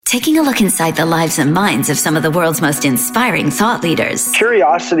taking a look inside the lives and minds of some of the world's most inspiring thought leaders.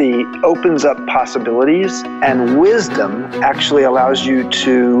 Curiosity opens up possibilities, and wisdom actually allows you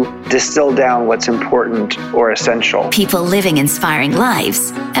to distill down what's important or essential. People living inspiring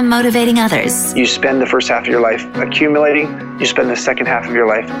lives and motivating others. You spend the first half of your life accumulating, you spend the second half of your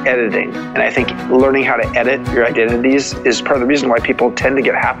life editing. And I think learning how to edit your identities is part of the reason why people tend to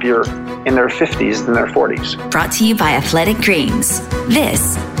get happier in their 50s than their 40s. Brought to you by Athletic Greens.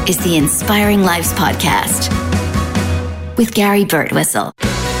 This is the Inspiring Lives Podcast with Gary Birtwistle.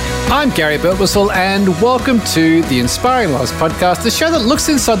 I'm Gary Birtwistle, and welcome to the Inspiring Lives Podcast, the show that looks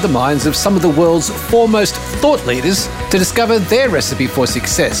inside the minds of some of the world's foremost thought leaders to discover their recipe for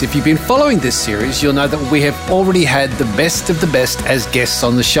success. If you've been following this series, you'll know that we have already had the best of the best as guests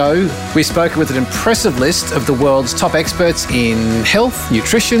on the show. We've spoken with an impressive list of the world's top experts in health,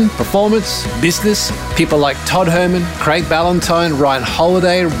 nutrition, performance, business, people like Todd Herman, Craig Ballantyne, Ryan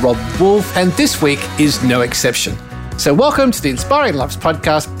Holiday, Rob Wolf, and this week is no exception. So welcome to the Inspiring Lives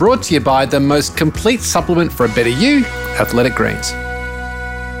Podcast, brought to you by the most complete supplement for a better you, Athletic Greens.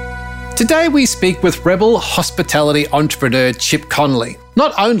 Today we speak with rebel hospitality entrepreneur Chip Conley.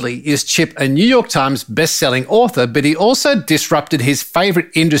 Not only is Chip a New York Times best-selling author, but he also disrupted his favourite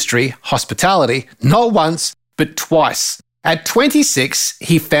industry, hospitality, not once, but twice. At 26,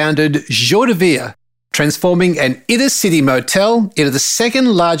 he founded Joie de Vivre, transforming an inner-city motel into the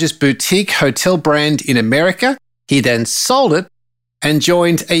second largest boutique hotel brand in America. He then sold it and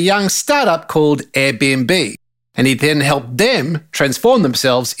joined a young startup called Airbnb. And he then helped them transform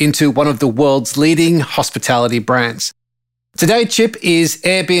themselves into one of the world's leading hospitality brands. Today, Chip is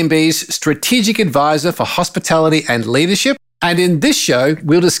Airbnb's strategic advisor for hospitality and leadership. And in this show,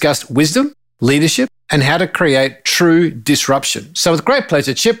 we'll discuss wisdom, leadership, and how to create true disruption. So with great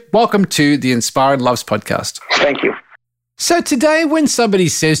pleasure, Chip, welcome to the Inspiring Lives Podcast. Thank you. So today, when somebody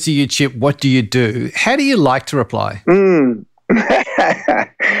says to you, Chip, what do you do? How do you like to reply?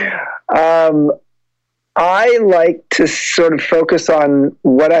 I like to sort of focus on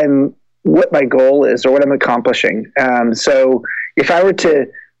what my goal is or what I'm accomplishing. So if I were to,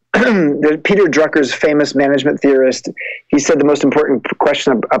 Peter Drucker's famous management theorist, he said the most important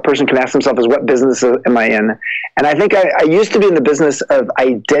question a person can ask themselves is, what business am I in? And I think I used to be in the business of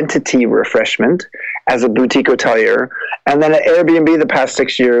identity refreshment as a boutique hotelier. And then at Airbnb the past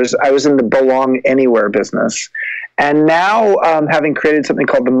 6 years, I was in the belong anywhere business. And now, having created something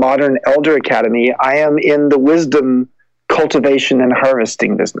called the Modern Elder Academy, I am in the wisdom cultivation and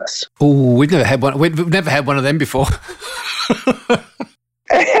harvesting business. Oh, we've never had one. We've never had one of them before.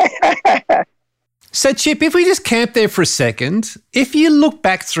 So, Chip, if we just camp there for a second, if you look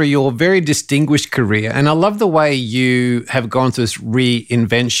back through your very distinguished career, and I love the way you have gone through this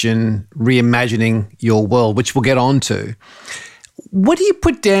reinvention, reimagining your world, which we'll get on to, what do you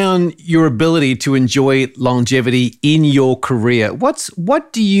put down your ability to enjoy longevity in your career?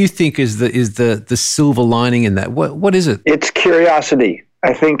 What do you think is the silver lining in that? What is it? It's curiosity.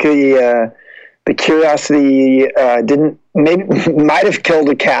 I think the curiosity might have killed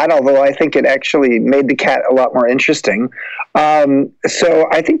a cat, although I think it actually made the cat a lot more interesting. So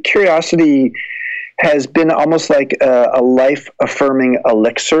I think curiosity has been almost like a life-affirming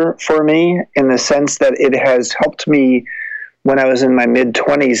elixir for me, in the sense that it has helped me, when I was in my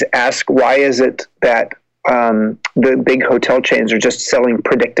mid-20s, ask, why is it that the big hotel chains are just selling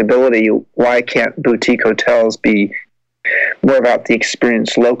predictability? Why can't boutique hotels be more about the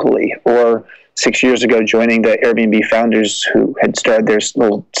experience locally? Or 6 years ago, joining the Airbnb founders who had started their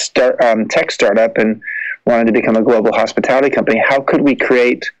little tech startup and wanted to become a global hospitality company. How could we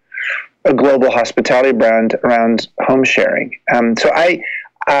create a global hospitality brand around home sharing? And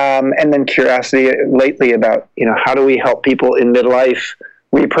then curiosity lately about, how do we help people in midlife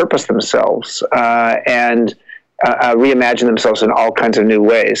repurpose themselves and reimagine themselves in all kinds of new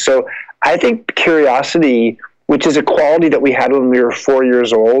ways. So I think curiosity, which is a quality that we had when we were 4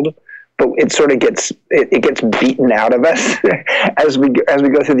 years old, but it sort of gets beaten out of us as we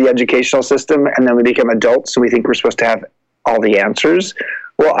go through the educational system, and then we become adults and we think we're supposed to have all the answers.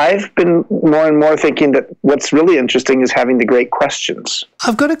 Well, I've been more and more thinking that what's really interesting is having the great questions.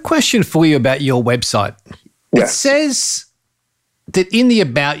 I've got a question for you about your website. Yeah. It says that in the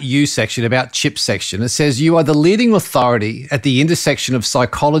About You section, About Chip section, it says you are the leading authority at the intersection of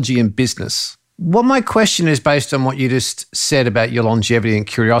psychology and business. What my question is, based on what you just said about your longevity and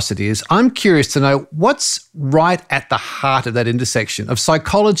curiosity, is I'm curious to know what's right at the heart of that intersection of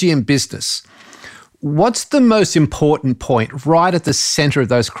psychology and business. What's the most important point right at the center of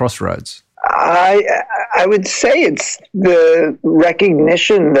those crossroads? I would say it's the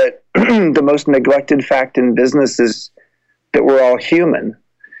recognition that the most neglected fact in business is that we're all human.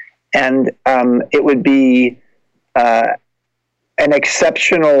 and it would be an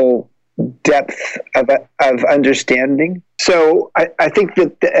exceptional depth of understanding. So I think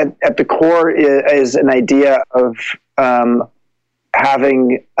that at the core is an idea of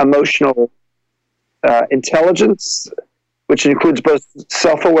having emotional intelligence, which includes both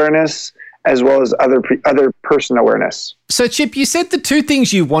self-awareness as well as other person awareness. So, Chip, you said the two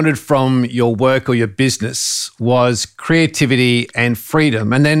things you wanted from your work or your business was creativity and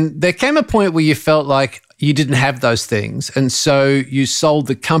freedom. And then there came a point where you felt like you didn't have those things. And so you sold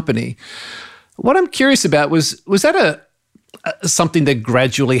the company. What I'm curious about was that something that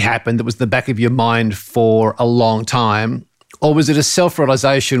gradually happened that was in the back of your mind for a long time? Or was it a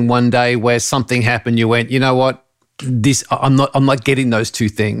self-realization one day where something happened, you went, you know what, I'm not getting those two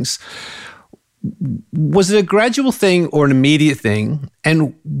things? Was it a gradual thing or an immediate thing?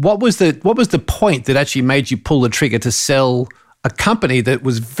 And what was the point that actually made you pull the trigger to sell a company that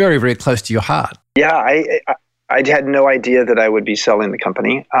was very, very close to your heart? Yeah, I had no idea that I would be selling the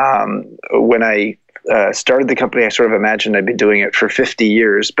company. When I started the company, I sort of imagined I'd be doing it for 50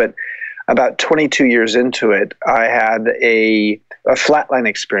 years. But about 22 years into it, I had a flatline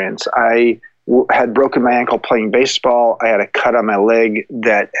experience. I had broken my ankle playing baseball. I had a cut on my leg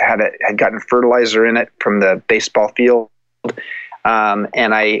that had gotten fertilizer in it from the baseball field.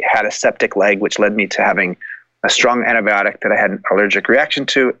 And I had a septic leg, which led me to having a strong antibiotic that I had an allergic reaction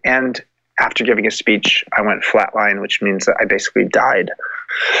to. And after giving a speech, I went flatline, which means that I basically died.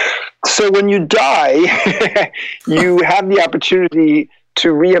 So when you die, you have the opportunity to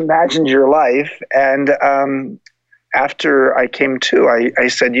reimagine your life. And after I came to, I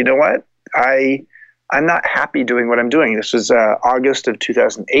said, you know what? I'm not happy doing what I'm doing. This was August of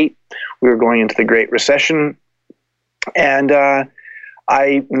 2008. We were going into the Great Recession. And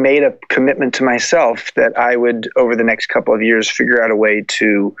I made a commitment to myself that I would, over the next couple of years, figure out a way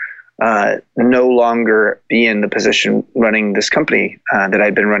to no longer be in the position running this company that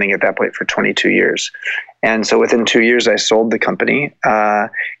I'd been running at that point for 22 years. And so within 2 years, I sold the company.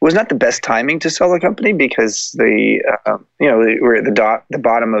 It was not the best timing to sell the company because we were at the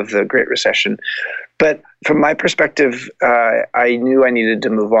bottom of the Great Recession. But from my perspective, I knew I needed to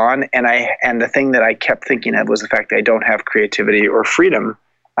move on. And the thing that I kept thinking of was the fact that I don't have creativity or freedom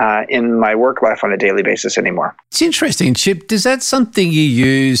in my work life on a daily basis anymore. It's interesting, Chip. Is that something you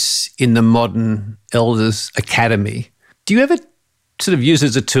use in the Modern Elders Academy? Do you ever sort of use it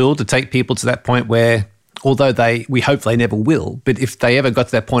as a tool to take people to that point where, although we hope they never will, but if they ever got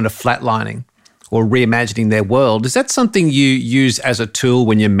to that point of flatlining or reimagining their world, is that something you use as a tool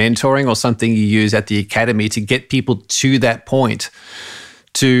when you're mentoring or something you use at the academy to get people to that point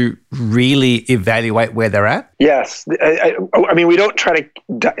to really evaluate where they're at? Yes, I mean we don't try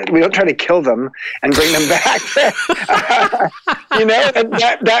to kill them and bring them back.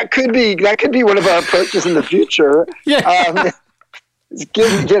 That could be one of our approaches in the future. Yeah.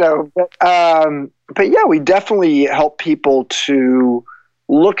 But yeah, we definitely help people to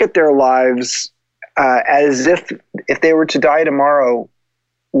look at their lives as if they were to die tomorrow,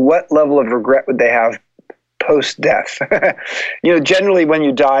 what level of regret would they have post-death? Generally when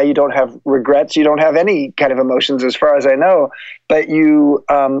you die, you don't have regrets. You don't have any kind of emotions as far as I know. But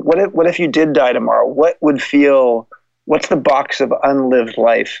what if you did die tomorrow? What's the box of unlived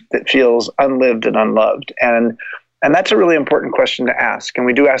life that feels unlived and unloved? And that's a really important question to ask. And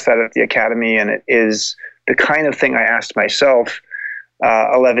we do ask that at the Academy. And it is the kind of thing I asked myself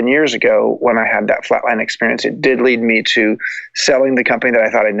 11 years ago when I had that flatline experience. It did lead me to selling the company that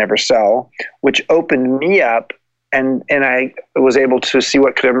I thought I'd never sell, which opened me up. And I was able to see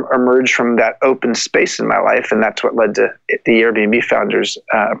what could emerge from that open space in my life. And that's what led to the Airbnb founders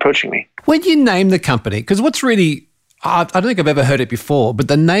approaching me. When you name the company, because what's really, I don't think I've ever heard it before, but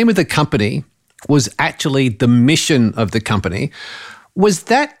the name of the company was actually the mission of the company. Was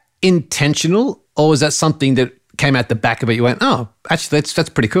that intentional, or was that something that came out the back of it? You went, oh, actually, that's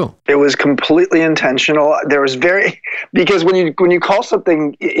pretty cool. It was completely intentional. There was because when you call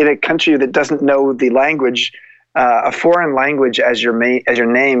something in a country that doesn't know the language, a foreign language as your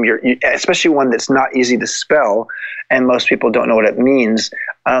name, especially one that's not easy to spell, and most people don't know what it means.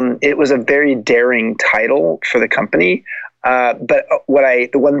 It was a very daring title for the company. But the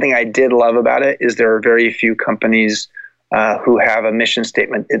one thing I did love about it is there are very few companies who have a mission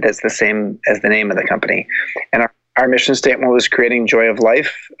statement that's the same as the name of the company. And our mission statement was creating joy of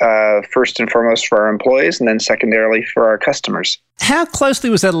life, first and foremost for our employees, and then secondarily for our customers. How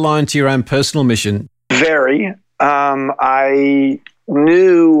closely was that aligned to your own personal mission? Very. I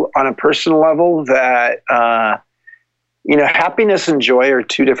knew on a personal level that happiness and joy are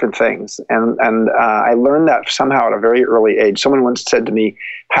two different things. And I learned that somehow at a very early age. Someone once said to me,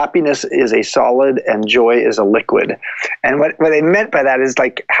 happiness is a solid and joy is a liquid. And what they meant by that is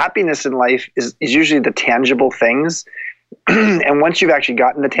like happiness in life is usually the tangible things. And once you've actually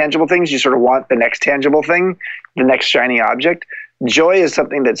gotten the tangible things, you sort of want the next tangible thing, the next shiny object. Joy is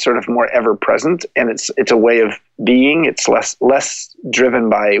something that's sort of more ever present, and it's a way of being. It's less driven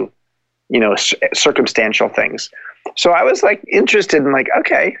by, circumstantial things. So I was like interested in like,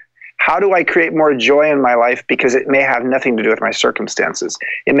 okay, how do I create more joy in my life? Because it may have nothing to do with my circumstances.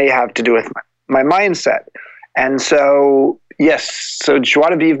 It may have to do with my mindset. And so, yes, so joie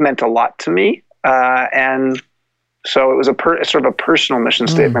de vivre meant a lot to me. And so it was sort of a personal mission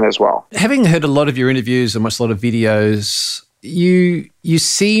statement as well. Having heard a lot of your interviews and watched a lot of videos, you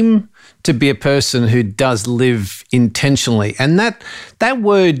seem to be a person who does live intentionally. And that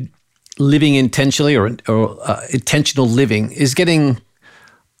word living intentionally or intentional living is getting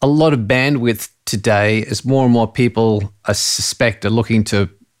a lot of bandwidth today as more and more people, I suspect, are looking to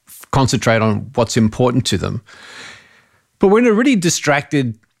concentrate on what's important to them. But we're in a really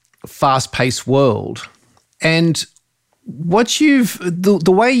distracted, fast-paced world. And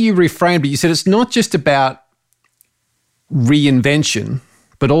the way you reframed it, you said it's not just about reinvention,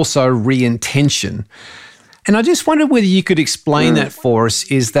 but also re-intention. And I just wondered whether you could explain that for us,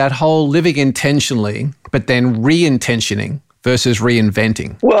 is that whole living intentionally, but then re-intentioning versus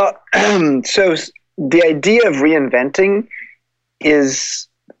reinventing? Well, so the idea of reinventing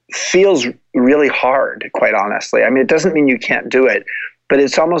feels really hard, quite honestly. I mean, it doesn't mean you can't do it, but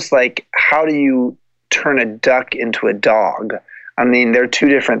it's almost like, how do you turn a duck into a dog? I mean, they're two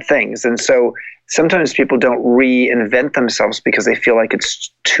different things. And so sometimes people don't reinvent themselves because they feel like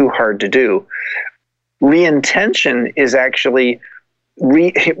it's too hard to do. Reintention is actually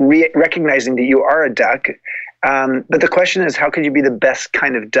recognizing that you are a duck. But the question is, how can you be the best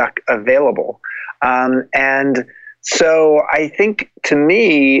kind of duck available? And so I think, to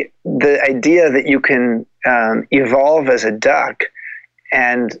me, the idea that you can evolve as a duck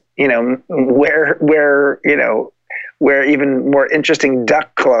and, wear even more interesting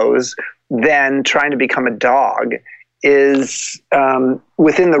duck clothes than trying to become a dog is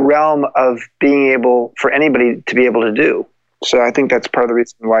within the realm of being able for anybody to be able to do. So I think that's part of the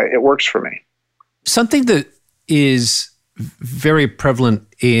reason why it works for me. Something that is very prevalent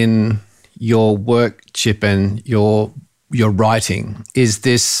in your work, Chip, and your writing is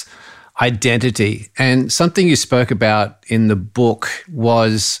this identity. And something you spoke about in the book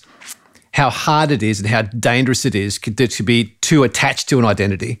was how hard it is and how dangerous it is to be too attached to an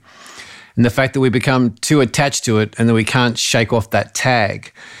identity. And the fact that we become too attached to it and that we can't shake off that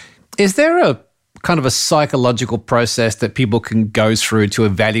tag. Is there a kind of a psychological process that people can go through to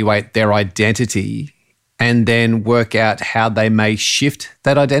evaluate their identity and then work out how they may shift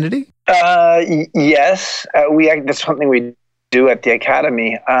that identity? Yes. That's something we do at the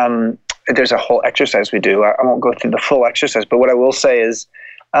Academy. There's a whole exercise we do. I won't go through the full exercise, but what I will say is,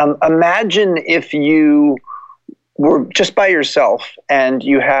 imagine if you were just by yourself and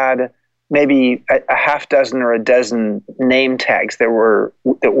you had maybe a half dozen or a dozen name tags that were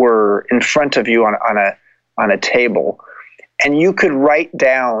in front of you on a table, and you could write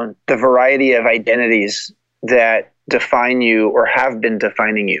down the variety of identities that define you or have been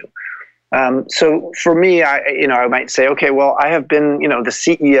defining you. So for me, I might say, okay, well, I have been, the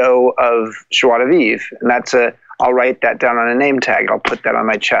CEO of Joie de Vivre, and I'll write that down on a name tag. I'll put that on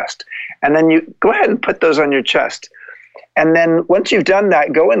my chest, and then you go ahead and put those on your chest. And then once you've done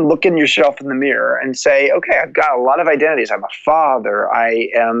that, go and look in yourself in the mirror and say, okay, I've got a lot of identities. I'm a father. I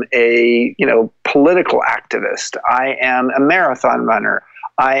am a, political activist. I am a marathon runner.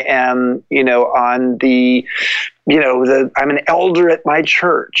 I am, I'm an elder at my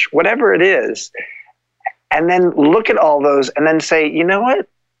church, whatever it is. And then look at all those and then say, you know what?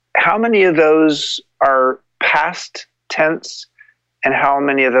 How many of those are past tense and how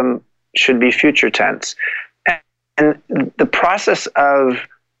many of them should be future tense? And the process of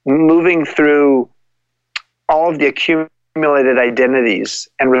moving through all of the accumulated identities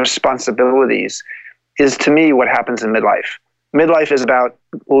and responsibilities is, to me, what happens in midlife. Midlife is about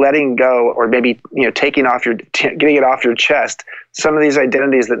letting go, or maybe getting it off your chest, some of these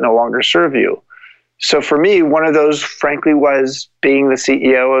identities that no longer serve you. So for me, one of those, frankly, was being the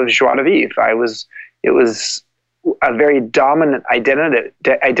CEO of Joie de Vivre. It was a very dominant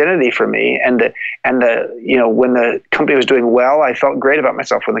identity for me, and when the company was doing well, I felt great about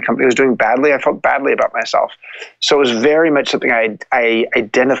myself. When the company was doing badly, I felt badly about myself. So it was very much something I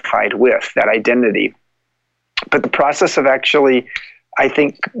identified with, that identity. But the process of actually, I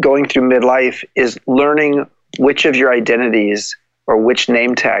think, going through midlife is learning which of your identities or which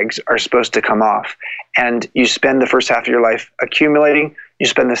name tags are supposed to come off. And you spend the first half of your life accumulating, you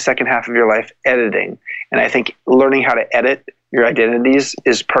spend the second half of your life editing. And I think learning how to edit your identities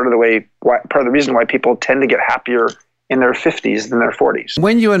is part of the reason why people tend to get happier in their 50s than their 40s.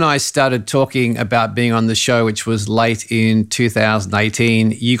 When you and I started talking about being on the show, which was late in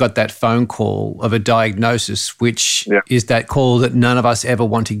 2018, you got that phone call of a diagnosis, which is that call that none of us ever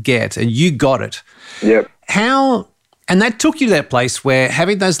want to get, and you got it. Yep. And that took you to that place where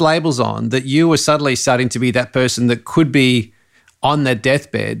having those labels on, that you were suddenly starting to be that person that could be on that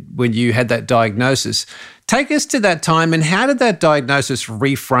deathbed when you had that diagnosis. Take us to that time, and how did that diagnosis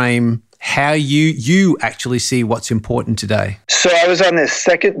reframe how you actually see what's important today? So I was on the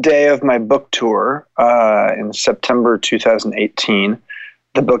second day of my book tour in September 2018.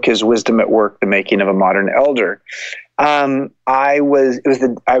 The book is Wisdom at Work: The Making of a Modern Elder. I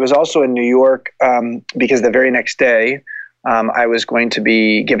was also in New York because the very next day I was going to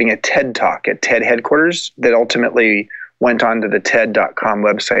be giving a TED Talk at TED headquarters that ultimately went onto the TED.com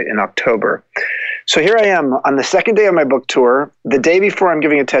website in October. So here I am on the second day of my book tour. The day before I'm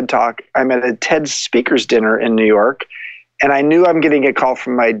giving a TED Talk, I'm at a TED speakers dinner in New York, and I knew I'm getting a call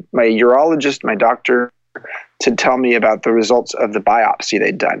from my urologist, my doctor, to tell me about the results of the biopsy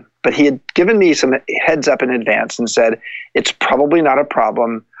they'd done. But he had given me some heads up in advance and said, it's probably not a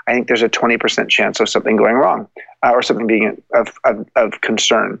problem. I think there's a 20% chance of something going wrong or something being of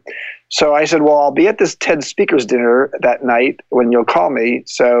concern. So I said, well, I'll be at this TED speakers dinner that night when you'll call me.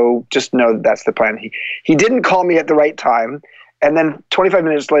 So just know that's the plan. He didn't call me at the right time. And then 25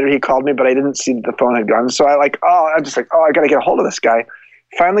 minutes later, he called me, but I didn't see that the phone had gone. So I got to get a hold of this guy.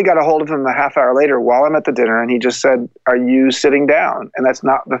 Finally got a hold of him a half hour later while I'm at the dinner, and he just said, are you sitting down? And that's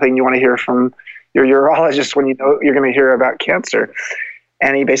not the thing you want to hear from your urologist when you know you're going to hear about cancer.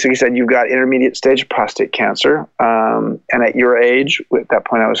 And he basically said, you've got intermediate stage prostate cancer. And at your age, at that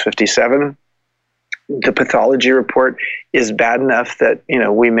point I was 57, the pathology report is bad enough that,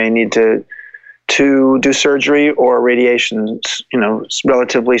 we may need to do surgery or radiation,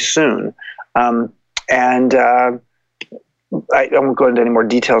 relatively soon. I won't go into any more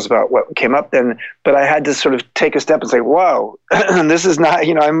details about what came up then, but I had to sort of take a step and say, whoa, this is not,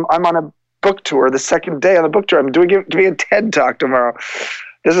 I'm on a book tour, the second day on the book tour. I'm doing a TED Talk tomorrow.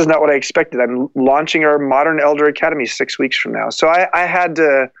 This is not what I expected. I'm launching our Modern Elder Academy 6 weeks from now. So I had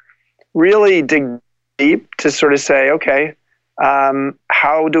to really dig deep to sort of say, okay,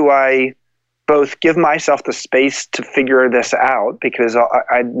 how do I both give myself the space to figure this out, because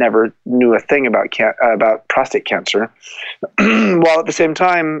I never knew a thing about prostate cancer, while at the same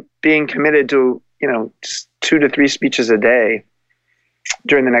time being committed to, just 2 to 3 speeches a day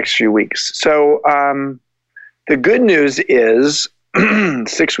during the next few weeks. So the good news is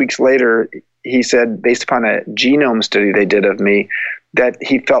 6 weeks later, he said, based upon a genome study they did of me, that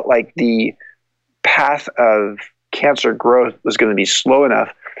he felt like the path of cancer growth was going to be slow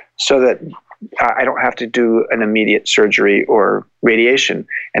enough so that I don't have to do an immediate surgery or radiation,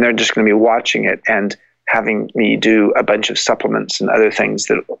 and they're just going to be watching it and having me do a bunch of supplements and other things,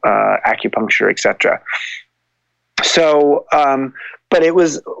 that acupuncture, etc. So, but it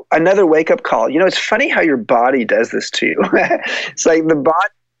was another wake-up call. It's funny how your body does this to you. It's like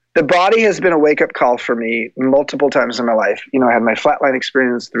the body has been a wake-up call for me multiple times in my life. I had my flatline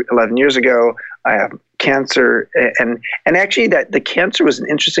experience 11 years ago. I have cancer, and actually that the cancer was an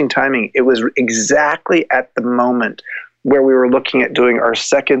interesting timing. It was exactly at the moment where we were looking at doing our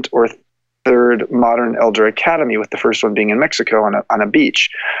second or third Modern Elder Academy, with the first one being in Mexico on a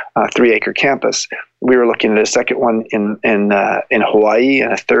beach, 3-acre campus. We were looking at a second one in Hawaii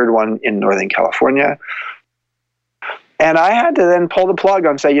and a third one in Northern California. And I had to then pull the plug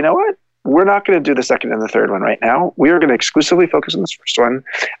on, say, you know what? We're not going to do the second and the third one right now. We are going to exclusively focus on this first one.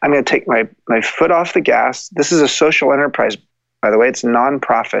 I'm going to take my foot off the gas. This is a social enterprise, by the way. It's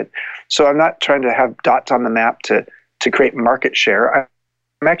nonprofit. So I'm not trying to have dots on the map to create market share.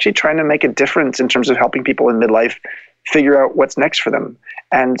 I'm actually trying to make a difference in terms of helping people in midlife figure out what's next for them.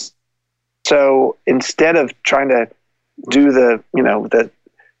 And so instead of trying to do the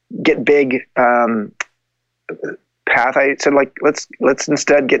get big path, I said, let's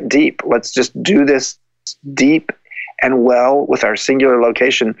instead get deep. Let's just do this deep and well with our singular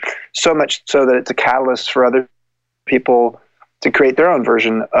location, so much so that it's a catalyst for other people to create their own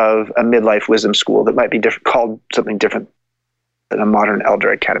version of a midlife wisdom school that might be called something different than a Modern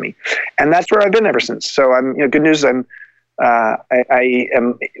Elder Academy. And that's where I've been ever since. So good news. I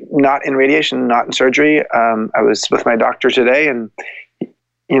am not in radiation, not in surgery. I was with my doctor today, and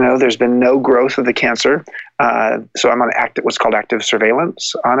there's been no growth of the cancer. So I'm on what's called active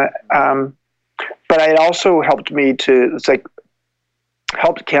surveillance on it. but it also helped me to, it's like,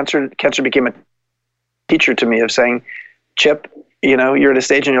 helped cancer became a teacher to me of saying, Chip, you're at a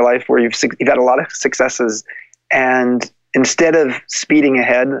stage in your life where you've had a lot of successes, and instead of speeding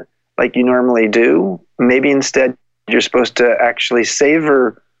ahead like you normally do, maybe instead you're supposed to actually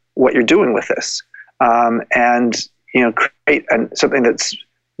savor what you're doing with this, and create something that's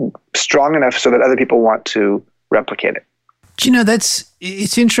strong enough so that other people want to replicate it. Do you know,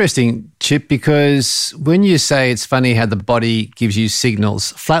 it's interesting, Chip, because when you say it's funny how the body gives you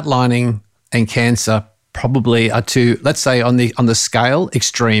signals, flatlining and cancer probably are two, let's say on the scale,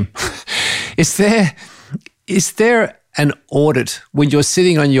 extreme. Is there an audit when you're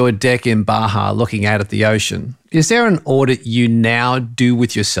sitting on your deck in Baja looking out at the ocean? Is there an audit you now do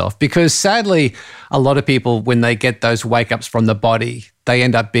with yourself? Because sadly, a lot of people, when they get those wake-ups from the body, they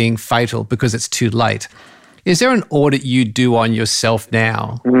end up being fatal because it's too late. Is there an audit you do on yourself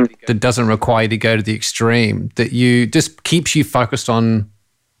now that doesn't require you to go to the extreme, that you just keeps you focused on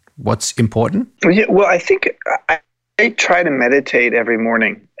what's important? Yeah, well, I think I try to meditate every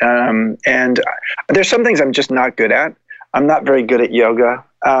morning. And there's some things I'm just not good at. I'm not very good at yoga,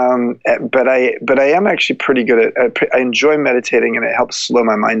 but I am actually pretty good at. I enjoy meditating, and it helps slow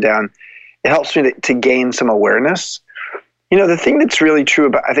my mind down. It helps me to gain some awareness. The thing that's really true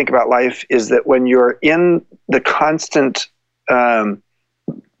about life is that when you're in the constant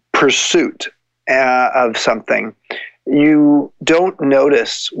pursuit of something, you don't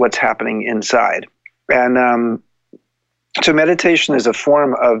notice what's happening inside. And so meditation is a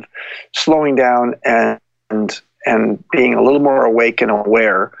form of slowing down and being a little more awake and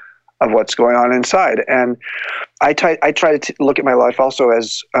aware of what's going on inside. And I try to look at my life also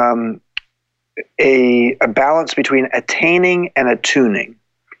as a balance between attaining and attuning.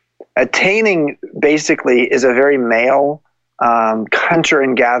 Attaining basically is a very male hunter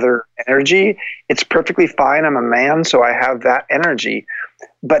and gather energy. It's perfectly fine. I'm a man, so I have that energy.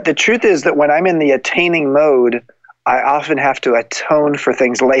 But the truth is that when I'm in the attaining mode, I often have to atone for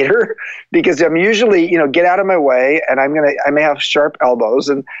things later, because I'm usually, get out of my way, and I may have sharp elbows.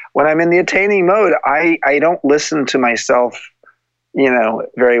 And when I'm in the attaining mode, I don't listen to myself,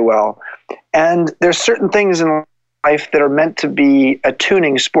 very well. And there's certain things in life that are meant to be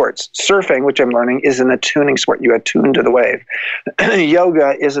attuning sports. Surfing, which I'm learning, is an attuning sport. You attune to the wave.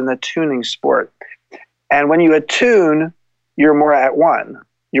 Yoga is an attuning sport. And when you attune, you're more at one.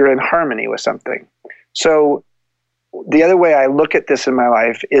 You're in harmony with something. So the other way I look at this in my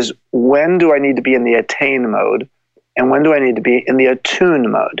life is, when do I need to be in the attain mode, and when do I need to be in the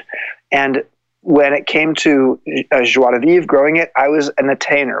attune mode? And when it came to joie de vivre, growing it, I was an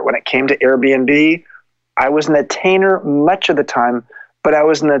attainer. When it came to Airbnb, I was an attainer much of the time, but I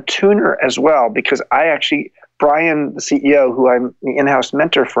was an attuner as well, because Brian, the CEO, who I'm the in-house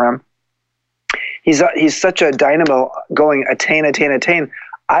mentor for him, he's such a dynamo going attain.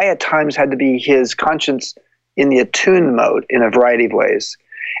 I at times had to be his conscience in the attune mode in a variety of ways.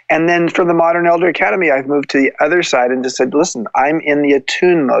 And then from the Modern Elder Academy, I've moved to the other side and just said, listen, I'm in the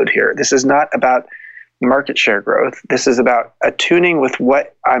attune mode here. This is not about market share growth. This is about attuning with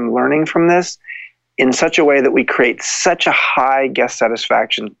what I'm learning from this in such a way that we create such a high guest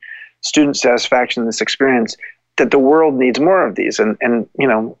satisfaction, student satisfaction in this experience, that the world needs more of these. And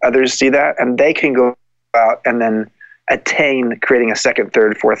others see that, and they can go out and then attain creating a second,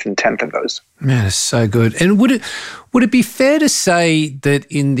 third, fourth, and 10th of those. Man, it's so good. And would it be fair to say that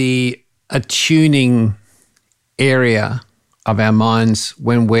in the attuning area of our minds,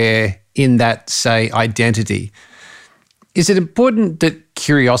 when we're in that, say, identity, is it important that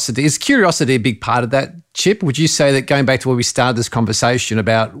is curiosity a big part of that, Chip? Would you say that, going back to where we started this conversation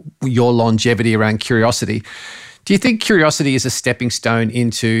about your longevity around curiosity, do you think curiosity is a stepping stone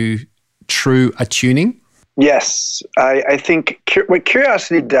into true attuning? Yes, I think what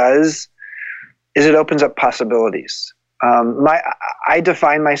curiosity does is it opens up possibilities. I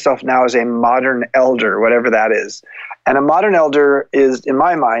define myself now as a modern elder, whatever that is. And a modern elder is, in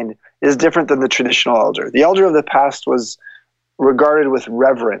my mind, is different than the traditional elder. The elder of the past was regarded with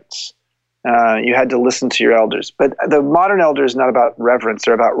reverence. You had to listen to your elders. But the modern elder is not about reverence,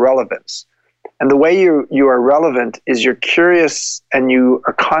 they're about relevance. And the way you are relevant is you're curious and you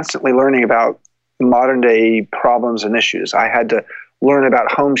are constantly learning about modern day problems and issues. I had to learn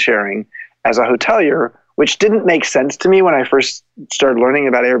about home sharing as a hotelier, which didn't make sense to me when I first started learning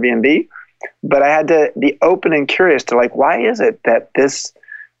about Airbnb, but I had to be open and curious to, like, why is it that this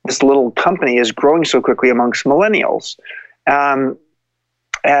little company is growing so quickly amongst millennials?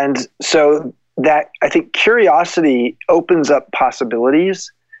 And so that, I think curiosity opens up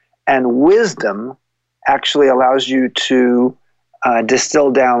possibilities, and wisdom actually allows you to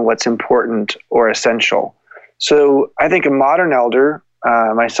distill down what's important or essential. So I think a modern elder,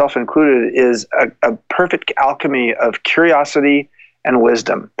 myself included, is a perfect alchemy of curiosity and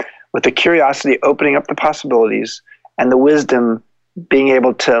wisdom, with the curiosity opening up the possibilities and the wisdom being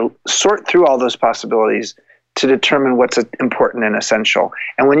able to sort through all those possibilities to determine what's important and essential.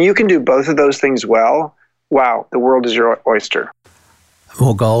 And when you can do both of those things well, wow, the world is your oyster.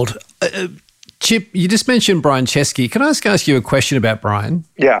 More gold. Chip, you just mentioned Brian Chesky. Can I ask you a question about Brian?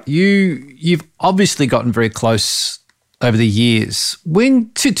 Yeah. You've obviously gotten very close over the years. When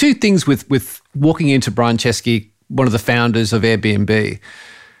two things with walking into Brian Chesky, one of the founders of Airbnb,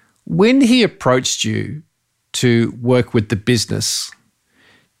 when he approached you to work with the business,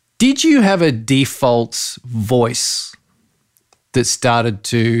 did you have a default voice that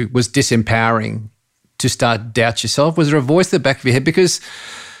was disempowering to start to doubt yourself? Was there a voice at the back of your head? Because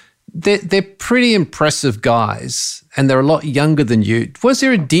they're pretty impressive guys and they're a lot younger than you. Was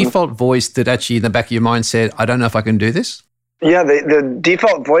there a default voice that actually in the back of your mind said, I don't know if I can do this? Yeah, the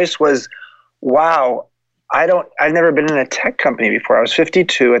default voice was, wow, I've never been in a tech company before. I was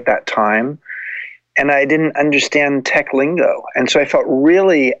 52 at that time, and I didn't understand tech lingo. And so I felt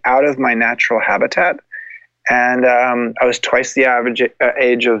really out of my natural habitat. And I was twice the average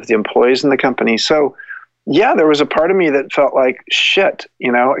age of the employees in the company. So yeah, there was a part of me that felt like, shit,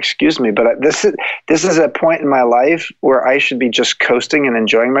 excuse me, but this is a point in my life where I should be just coasting and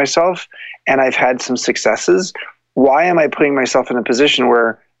enjoying myself. And I've had some successes. Why am I putting myself in a position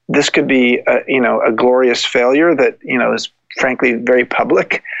where this could be a glorious failure that, is frankly very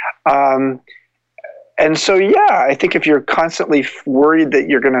public? And so, yeah, I think if you're constantly worried that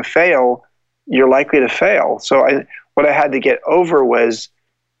you're going to fail, you're likely to fail. So what I had to get over was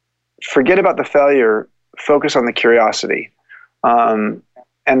forget about the failure, focus on the curiosity. And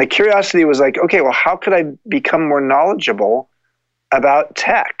the curiosity was like, okay, well, how could I become more knowledgeable about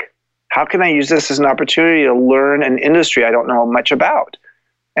tech? How can I use this as an opportunity to learn an industry I don't know much about?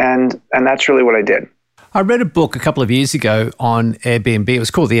 And that's really what I did. I read a book a couple of years ago on Airbnb. It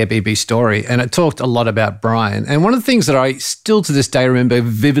was called The Airbnb Story, and it talked a lot about Brian. And one of the things that I still to this day remember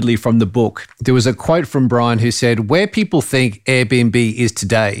vividly from the book, there was a quote from Brian who said, where people think Airbnb is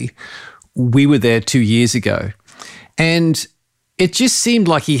today, we were there 2 years ago. And it just seemed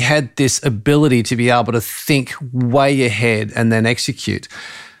like he had this ability to be able to think way ahead and then execute.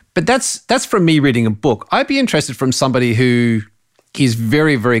 But that's from me reading a book. I'd be interested from somebody who is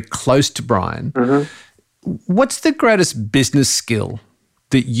very, very close to Brian. Mm-hmm. What's the greatest business skill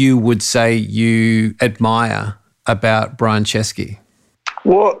that you would say you admire about Brian Chesky?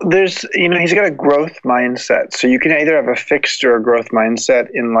 Well, he's got a growth mindset. So you can either have a fixed or a growth mindset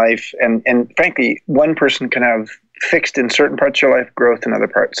in life. And frankly, one person can have fixed in certain parts of your life, growth in other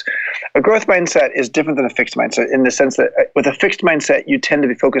parts. A growth mindset is different than a fixed mindset in the sense that with a fixed mindset, you tend to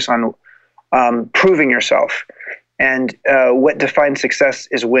be focused on proving yourself. And what defines success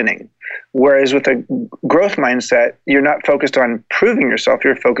is winning. Whereas with a growth mindset, you're not focused on proving yourself,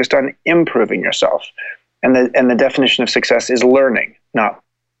 you're focused on improving yourself. And the definition of success is learning, not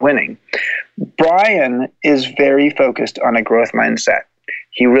winning. Brian is very focused on a growth mindset.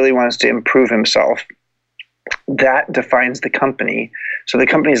 He really wants to improve himself. That defines the company. So the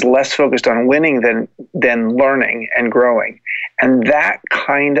company is less focused on winning than learning and growing. And that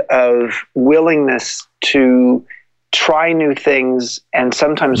kind of willingness to try new things and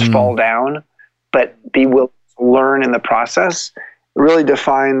sometimes fall down, but be willing to learn in the process really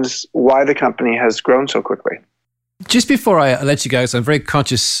defines why the company has grown so quickly. Just before I let you go, so I'm very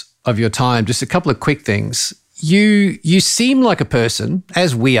conscious of your time, just a couple of quick things. You seem like a person,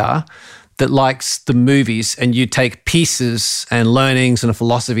 as we are, that likes the movies, and you take pieces and learnings and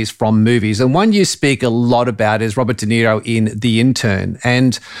philosophies from movies. And one you speak a lot about is Robert De Niro in The Intern.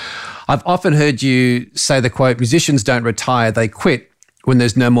 And I've often heard you say the quote, musicians don't retire, they quit when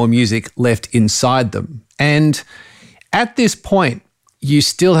there's no more music left inside them. And at this point, you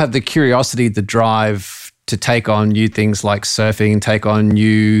still have the curiosity, the drive to take on new things like surfing, take on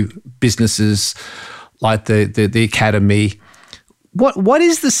new businesses like the Academy. What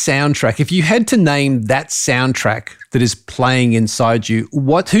is the soundtrack? If you had to name that soundtrack that is playing inside you,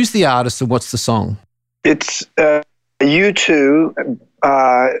 who's the artist and what's the song? It's U2,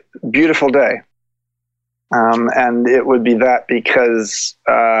 Beautiful Day. And it would be that because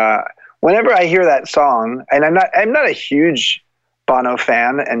whenever I hear that song, and I'm not a huge Bono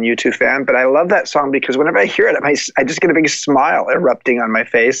fan and U2 fan, but I love that song because whenever I hear it, I just get a big smile erupting on my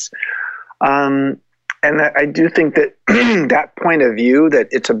face. And I do think that that point of view, that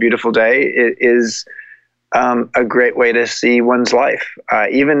it's a beautiful day, is a great way to see one's life.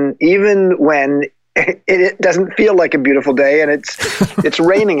 Even when it doesn't feel like a beautiful day, and it's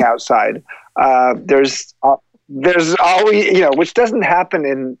raining outside. There's always, which doesn't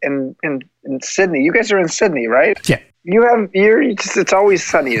happen in Sydney. You guys are in Sydney, right? Yeah. It's always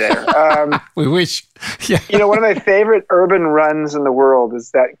sunny there. We wish. Yeah. One of my favorite urban runs in the world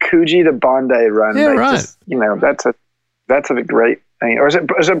is that Coogee to Bondi run. Yeah, right. That's a great thing. Or is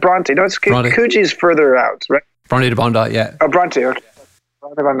it Bronte? No, it's Bronte. Coogee's further out, right? Bronte to Bondi, yeah. Oh, Bronte, okay.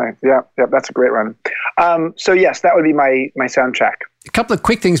 Bronte to Bondi. Yeah, that's a great run. So yes, that would be my soundtrack. A couple of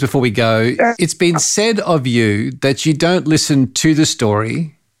quick things before we go. Yeah. It's been said of you that you don't listen to the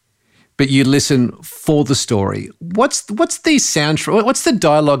story, but you listen for the story. What's the soundtrack? What's the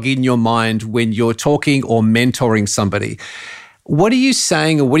dialogue in your mind when you're talking or mentoring somebody? What are you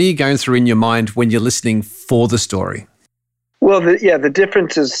saying, or what are you going through in your mind when you're listening for the story? Well, the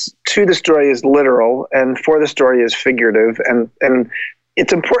difference is to the story is literal and for the story is figurative. And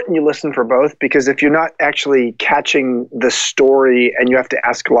it's important you listen for both, because if you're not actually catching the story and you have to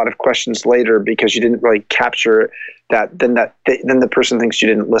ask a lot of questions later because you didn't really capture that, then the person thinks you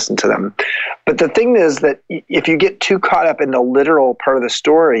didn't listen to them. But the thing is that if you get too caught up in the literal part of the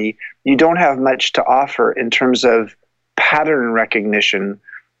story, you don't have much to offer in terms of pattern recognition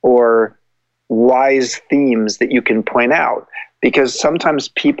or wise themes that you can point out, because sometimes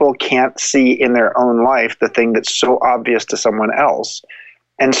people can't see in their own life the thing that's so obvious to someone else.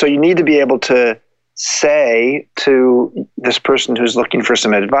 And so you need to be able to say to this person who's looking for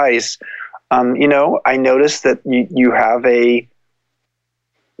some advice, I noticed that you have a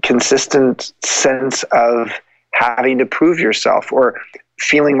consistent sense of having to prove yourself, or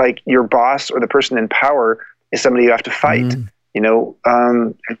feeling like your boss or the person in power is somebody you have to fight.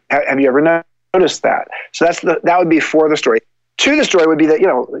 Have you ever noticed that? So that would be for the story. To the story would be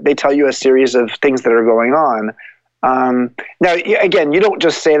that, they tell you a series of things that are going on. Now, again, you don't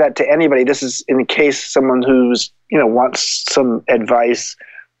just say that to anybody. This is in case someone who's, wants some advice,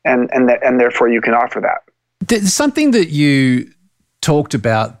 and therefore you can offer that. There's something that you talked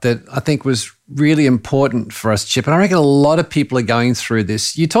about that I think was really important for us, Chip, and I reckon a lot of people are going through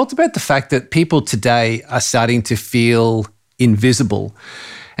this. You talked about the fact that people today are starting to feel invisible,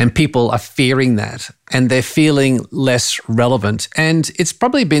 and people are fearing that, and they're feeling less relevant. And it's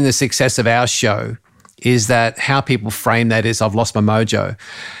probably been the success of our show is that how people frame that is, I've lost my mojo.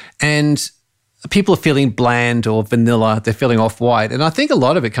 And people are feeling bland or vanilla. They're feeling off-white. And I think a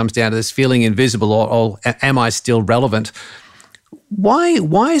lot of it comes down to this feeling invisible, or am I still relevant? Why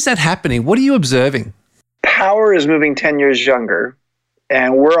is that happening? What are you observing? Power is moving 10 years younger,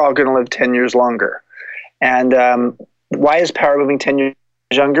 and we're all going to live 10 years longer. And why is power moving 10 years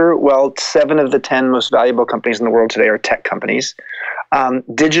younger? Well, 7 of the 10 most valuable companies in the world today are tech companies.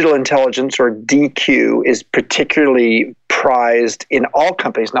 Digital intelligence, or DQ, is particularly prized in all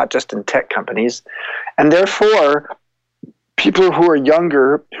companies, not just in tech companies. And therefore, people who are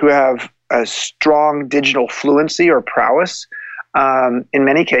younger, who have a strong digital fluency or prowess, in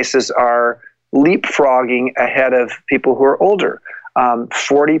many cases are leapfrogging ahead of people who are older.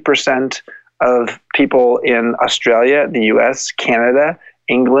 40% of people in Australia, the US, Canada,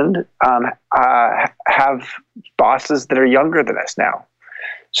 England have bosses that are younger than us now.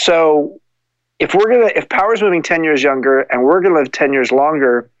 So if power is moving 10 years younger and we're going to live 10 years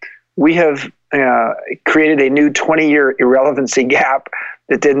longer, we have created a new 20-year irrelevancy gap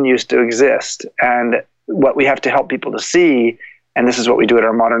that didn't used to exist. And what we have to help people to see, and this is what we do at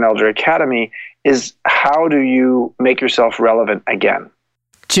our Modern Elder Academy, is how do you make yourself relevant again?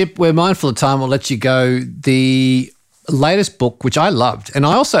 Chip, we're mindful of time. We'll let you go. The latest book, which I loved, and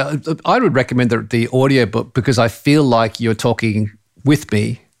I would recommend the audio book, because I feel like you're talking with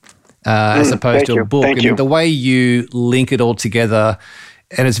me as opposed to a book. Thank you. The way you link it all together,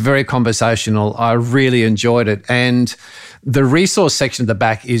 and it's very conversational. I really enjoyed it. And the resource section at the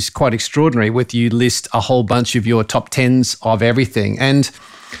back is quite extraordinary, with you list a whole bunch of your top 10s of everything. And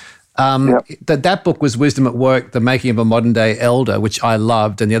that book was Wisdom at Work, The Making of a Modern Day Elder, which I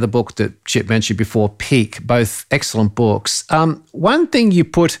loved. And the other book that Chip mentioned before, Peak, both excellent books. One thing you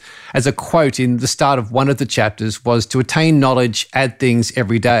put as a quote in the start of one of the chapters was, to attain knowledge, add things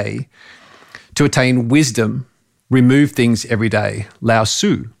every day. To attain wisdom, remove things every day. Lao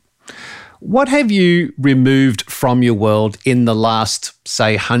Tzu. What have you removed from your world in the last,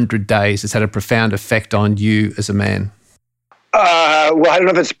 say, 100 days that's had a profound effect on you as a man? Well, I don't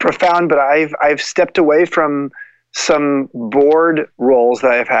know if it's profound, but I've stepped away from some board roles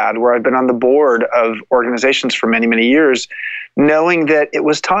that I've had, where I've been on the board of organizations for many, many years, knowing that it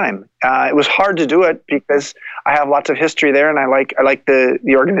was time. It was hard to do it because I have lots of history there, and I like the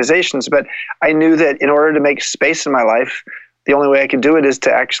organizations. But I knew that in order to make space in my life, the only way I could do it is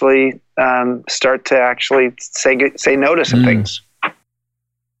to actually start to actually say no to some things.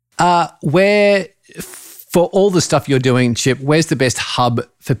 Where, for all the stuff you're doing, Chip, where's the best hub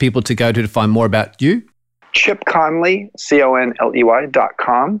for people to go to find more about you? Chip Conley,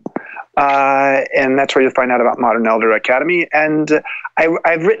 CONLEY.com. And that's where you'll find out about Modern Elder Academy. And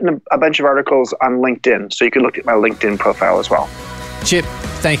I've written a bunch of articles on LinkedIn, so you can look at my LinkedIn profile as well. Chip,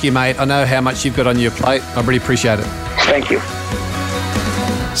 thank you, mate. I know how much you've got on your plate. I really appreciate it. Thank you.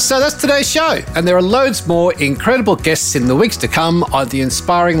 So that's today's show, and there are loads more incredible guests in the weeks to come on the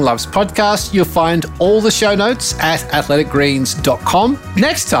Inspiring Loves podcast. You'll find all the show notes at athleticgreens.com.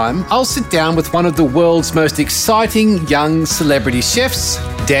 Next time, I'll sit down with one of the world's most exciting young celebrity chefs,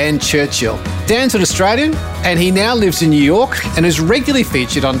 Dan Churchill. Dan's an Australian, and he now lives in New York and is regularly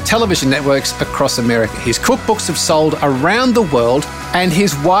featured on television networks across America. His cookbooks have sold around the world, and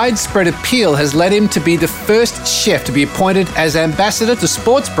his widespread appeal has led him to be the first chef to be appointed as ambassador to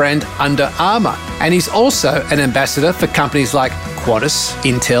sports brand Under Armour. And he's also an ambassador for companies like Qantas,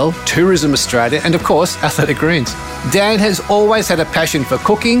 Intel, Tourism Australia, and of course, Athletic Greens. Dan has always had a passion for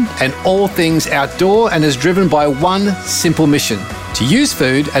cooking and all things outdoor, and is driven by one simple mission: to use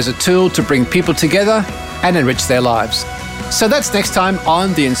food as a tool to bring people together and enrich their lives. So that's next time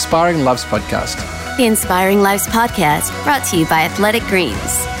on the Inspiring Loves podcast. The Inspiring Lives podcast, brought to you by Athletic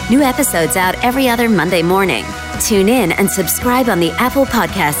Greens. New episodes out every other Monday morning. Tune in and subscribe on the Apple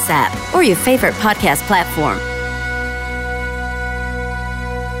Podcasts app or your favorite podcast platform.